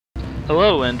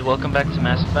Hello and welcome back to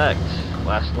Mass Effect.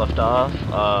 Last left off,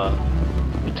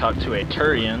 we talked to a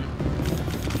Turian,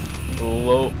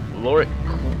 Lorik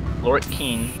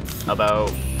Keen, about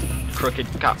crooked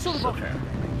cops up here.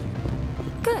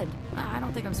 Good. I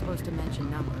don't think I'm supposed to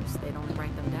mention numbers. They don't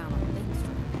write them down on the things.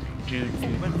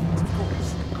 Of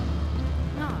course.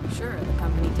 No, I'm sure the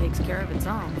company takes care of its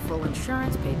own. Full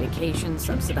insurance, paid vacation,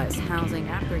 subsidized housing.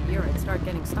 After a year, I'd start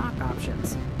getting stock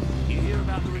options. You hear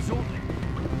about the resort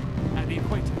at the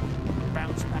equator.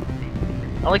 Bounce back.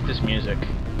 I like this music.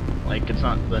 Like, it's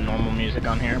not the normal music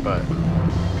on here, but...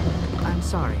 I'm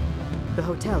sorry. The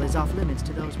hotel is off limits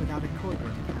to those without a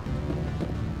corporate account.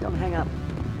 Don't hang up.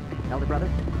 Elder brother,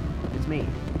 it's me.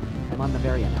 I'm on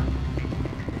Bavaria now.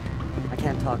 I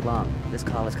can't talk long. This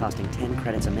call is costing 10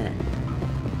 credits a minute.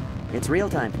 It's real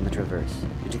time from the Traverse.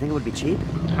 Did you think it would be cheap?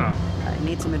 Huh. I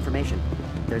need some information.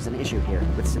 There's an issue here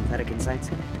with synthetic insights.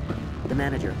 The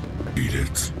manager. Eat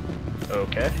it.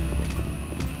 Okay.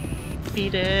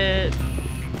 Beat it.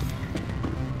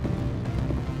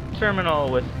 Terminal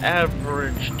with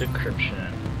average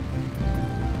decryption.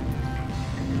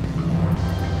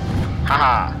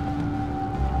 Haha!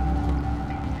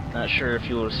 Not sure if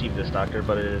you will receive this, Doctor,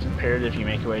 but it is imperative you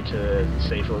make your way to a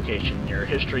safe location. Your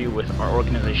history with our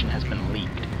organization has been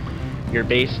leaked. Your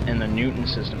base in the Newton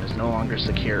system is no longer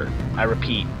secure. I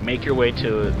repeat, make your way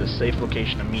to the safe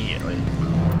location immediately.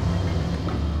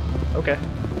 Okay.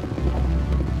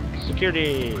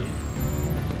 Security!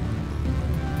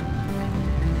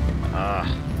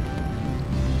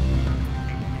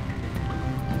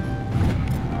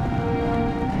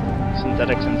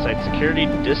 Synthetics Insight Security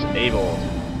disabled.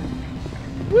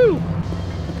 Woo!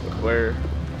 Where...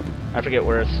 I forget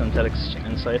where Synthetics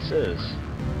Insights is.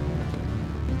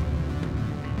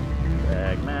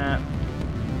 Bag map.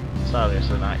 It's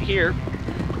obviously not here.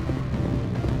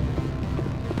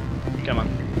 Come on.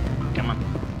 Come on.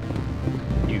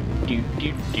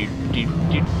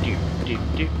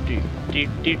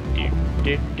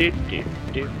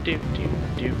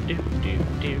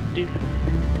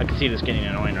 I can see this getting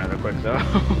annoying rather quick though.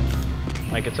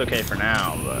 Like, it's okay for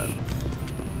now, but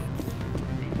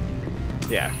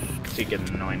yeah, I can see it getting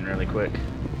annoying really quick.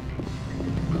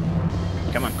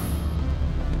 Come on.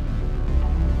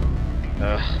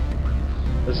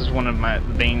 This is one of the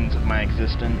banes of my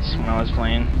existence when I was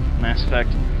playing Mass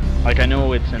Effect. Like, I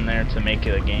know it's in there to make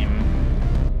the game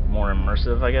more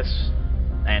immersive, I guess,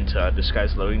 and to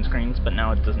disguise loading screens, but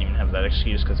now it doesn't even have that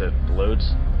excuse because it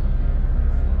loads.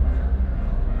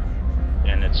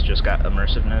 And it's just got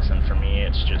immersiveness, and for me,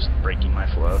 it's just breaking my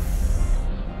flow.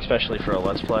 Especially for a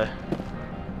Let's Play.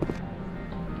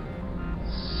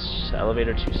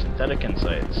 Elevator to Synthetic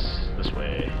Insights. This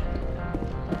way.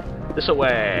 This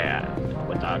way!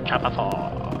 With the chopper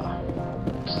fall.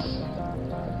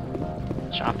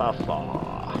 Chopper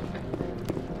fall.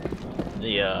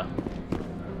 Yeah.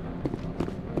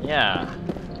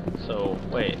 So,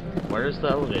 wait, where's the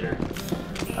elevator?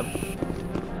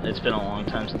 It's been a long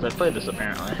time since I've played this,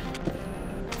 apparently.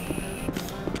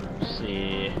 Let's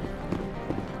see.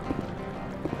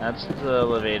 That's the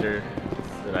elevator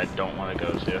that I don't want to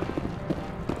go to.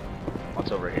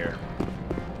 What's over here?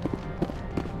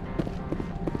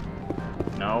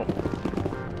 No.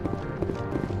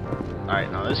 Alright,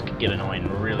 now this could get annoying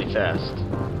really fast.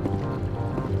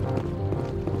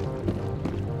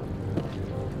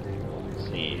 Let's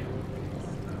see.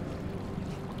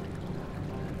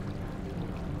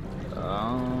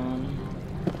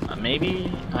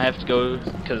 Maybe I have to go,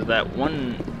 because that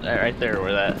one right there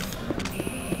where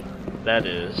that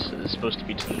is supposed to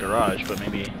be to the garage, but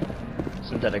maybe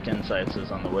Synthetic Insights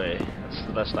is on the way. That's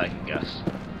the best I can guess.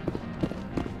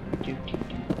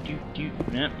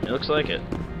 Yep, it looks like it.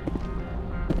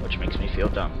 Which makes me feel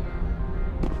dumb.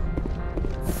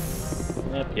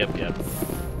 Yep.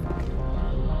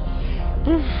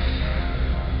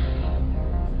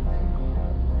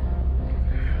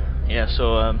 Yeah,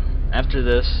 so after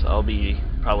this, I'll be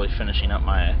probably finishing up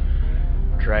my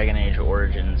Dragon Age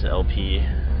Origins LP,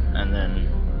 and then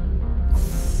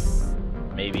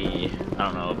maybe, I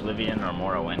don't know, Oblivion or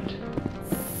Morrowind.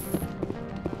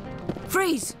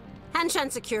 Freeze!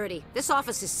 Hanshan security. This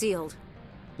office is sealed.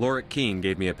 Lorik Keen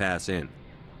gave me a pass in.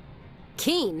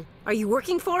 Keen? Are you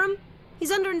working for him? He's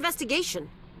under investigation.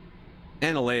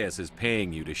 Ananias is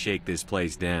paying you to shake this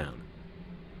place down.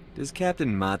 Does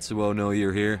Captain Matsuo know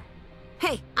you're here?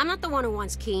 Hey, I'm not the one who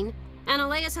wants Keen.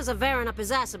 Ananias has a Varen up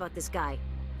his ass about this guy.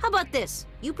 How about this?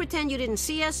 You pretend you didn't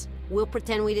see us, we'll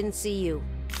pretend we didn't see you.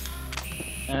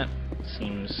 That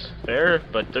seems fair,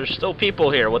 but there's still people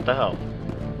here, what the hell?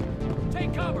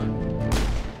 Take cover.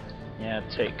 Yeah,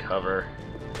 take cover.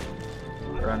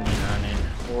 Running.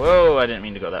 Whoa, I didn't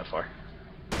mean to go that far.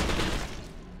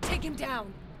 Take him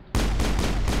down.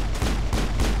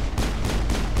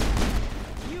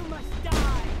 You must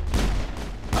die.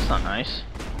 That's not nice.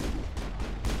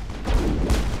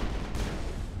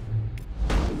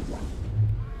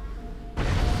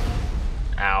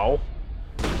 Ow.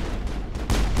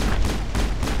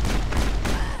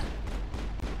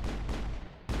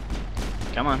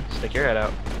 Come on, stick your head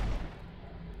out.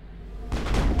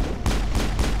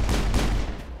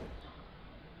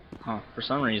 Huh, for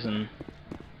some reason.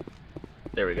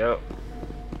 There we go.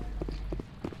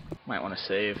 Might want to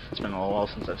save. It's been a little while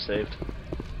since I've saved.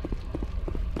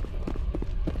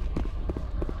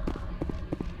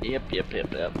 Yep.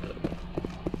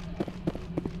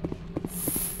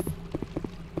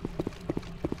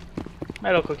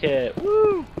 Medical kit.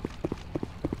 Woo!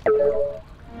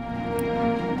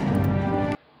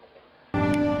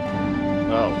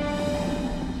 Oh.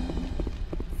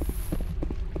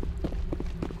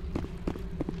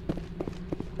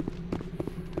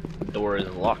 The door is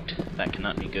locked. That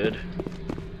cannot be good.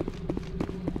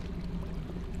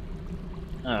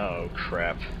 Oh,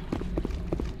 crap.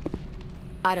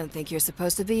 I don't think you're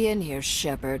supposed to be in here,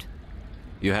 Shepard.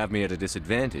 You have me at a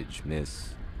disadvantage,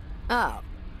 miss. Oh,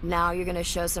 now you're gonna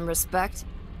show some respect?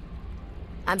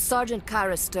 I'm Sergeant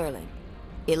Kyra Sterling,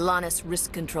 Ilanis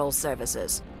Risk Control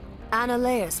Services.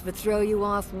 Ananias would throw you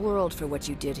off-world for what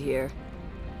you did here.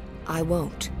 I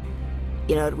won't.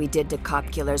 You know what we did to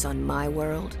cop killers on my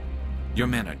world? Your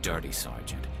men are dirty,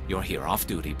 Sergeant. You're here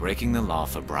off-duty, breaking the law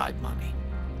for bribe money.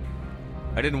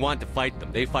 I didn't want to fight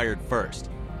them. They fired first.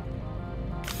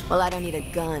 Well, I don't need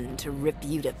a gun to rip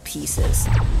you to pieces.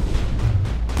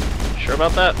 Sure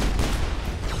about that?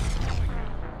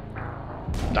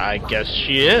 I guess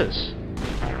she is.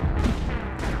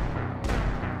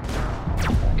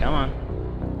 Come on.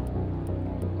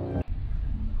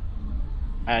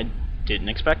 I didn't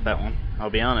expect that one. I'll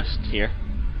be honest here.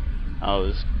 I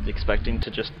was expecting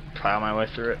to just plow my way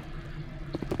through it.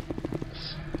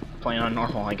 Playing on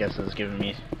normal, I guess, is giving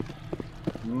me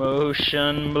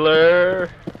motion blur.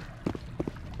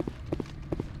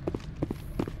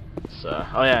 So,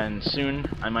 oh yeah, and soon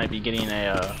I might be getting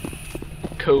a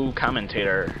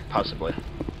co-commentator, possibly.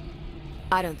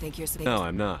 I don't think you're supposed No,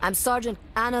 I'm not. I'm Sergeant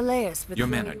Ananias. Your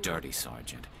men are dirty,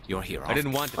 Sergeant. You're here I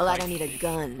didn't want to Well, I fight. don't need a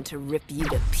gun to rip you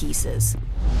to pieces.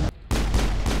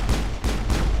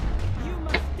 You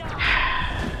must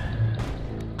die.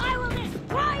 I will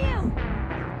destroy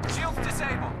you! Shields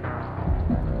disabled.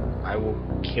 I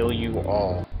will kill you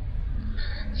all.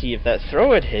 See, if that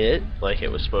throw had hit like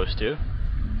it was supposed to,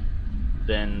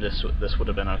 then this would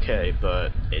have been okay,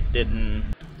 but it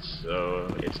didn't,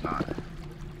 so it's not.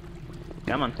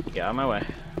 Come on, get out of my way.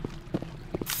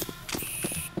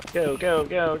 Go, go,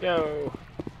 go, go!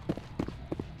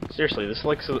 Seriously, this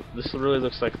really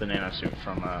looks like the nanosuit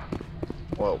from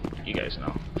well, you guys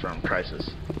know, from Crisis.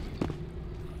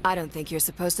 I don't think you're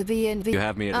supposed to be in. You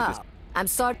have me at a Oh, I'm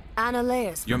Sergeant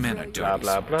Ananias. Your men are dirty, Blah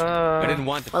blah Sergeant. blah. I didn't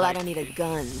want to Well, I fight. don't need a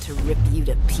gun to rip you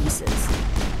to pieces.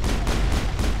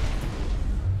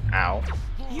 Ow.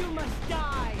 You must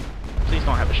die. Please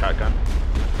don't have a shotgun.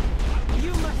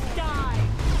 You must die.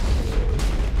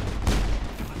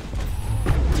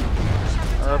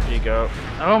 Up you go.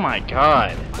 Oh my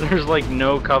god. There's like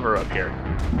no cover up here.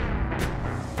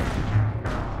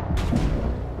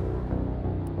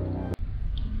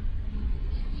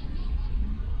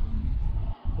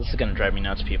 This is gonna drive me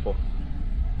nuts, people.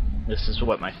 This is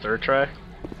what, my third try?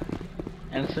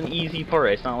 And it's an easy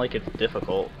part. It's not like it's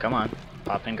difficult. Come on.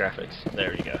 Pop in graphics.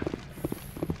 There you go.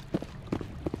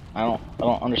 I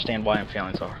don't understand why I'm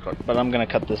failing so hard, but I'm gonna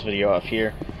cut this video off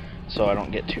here so I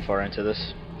don't get too far into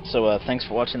this. So thanks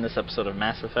for watching this episode of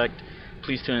Mass Effect.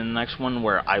 Please tune in the next one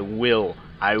where I will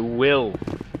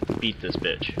beat this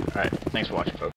bitch. Alright, thanks for watching, folks.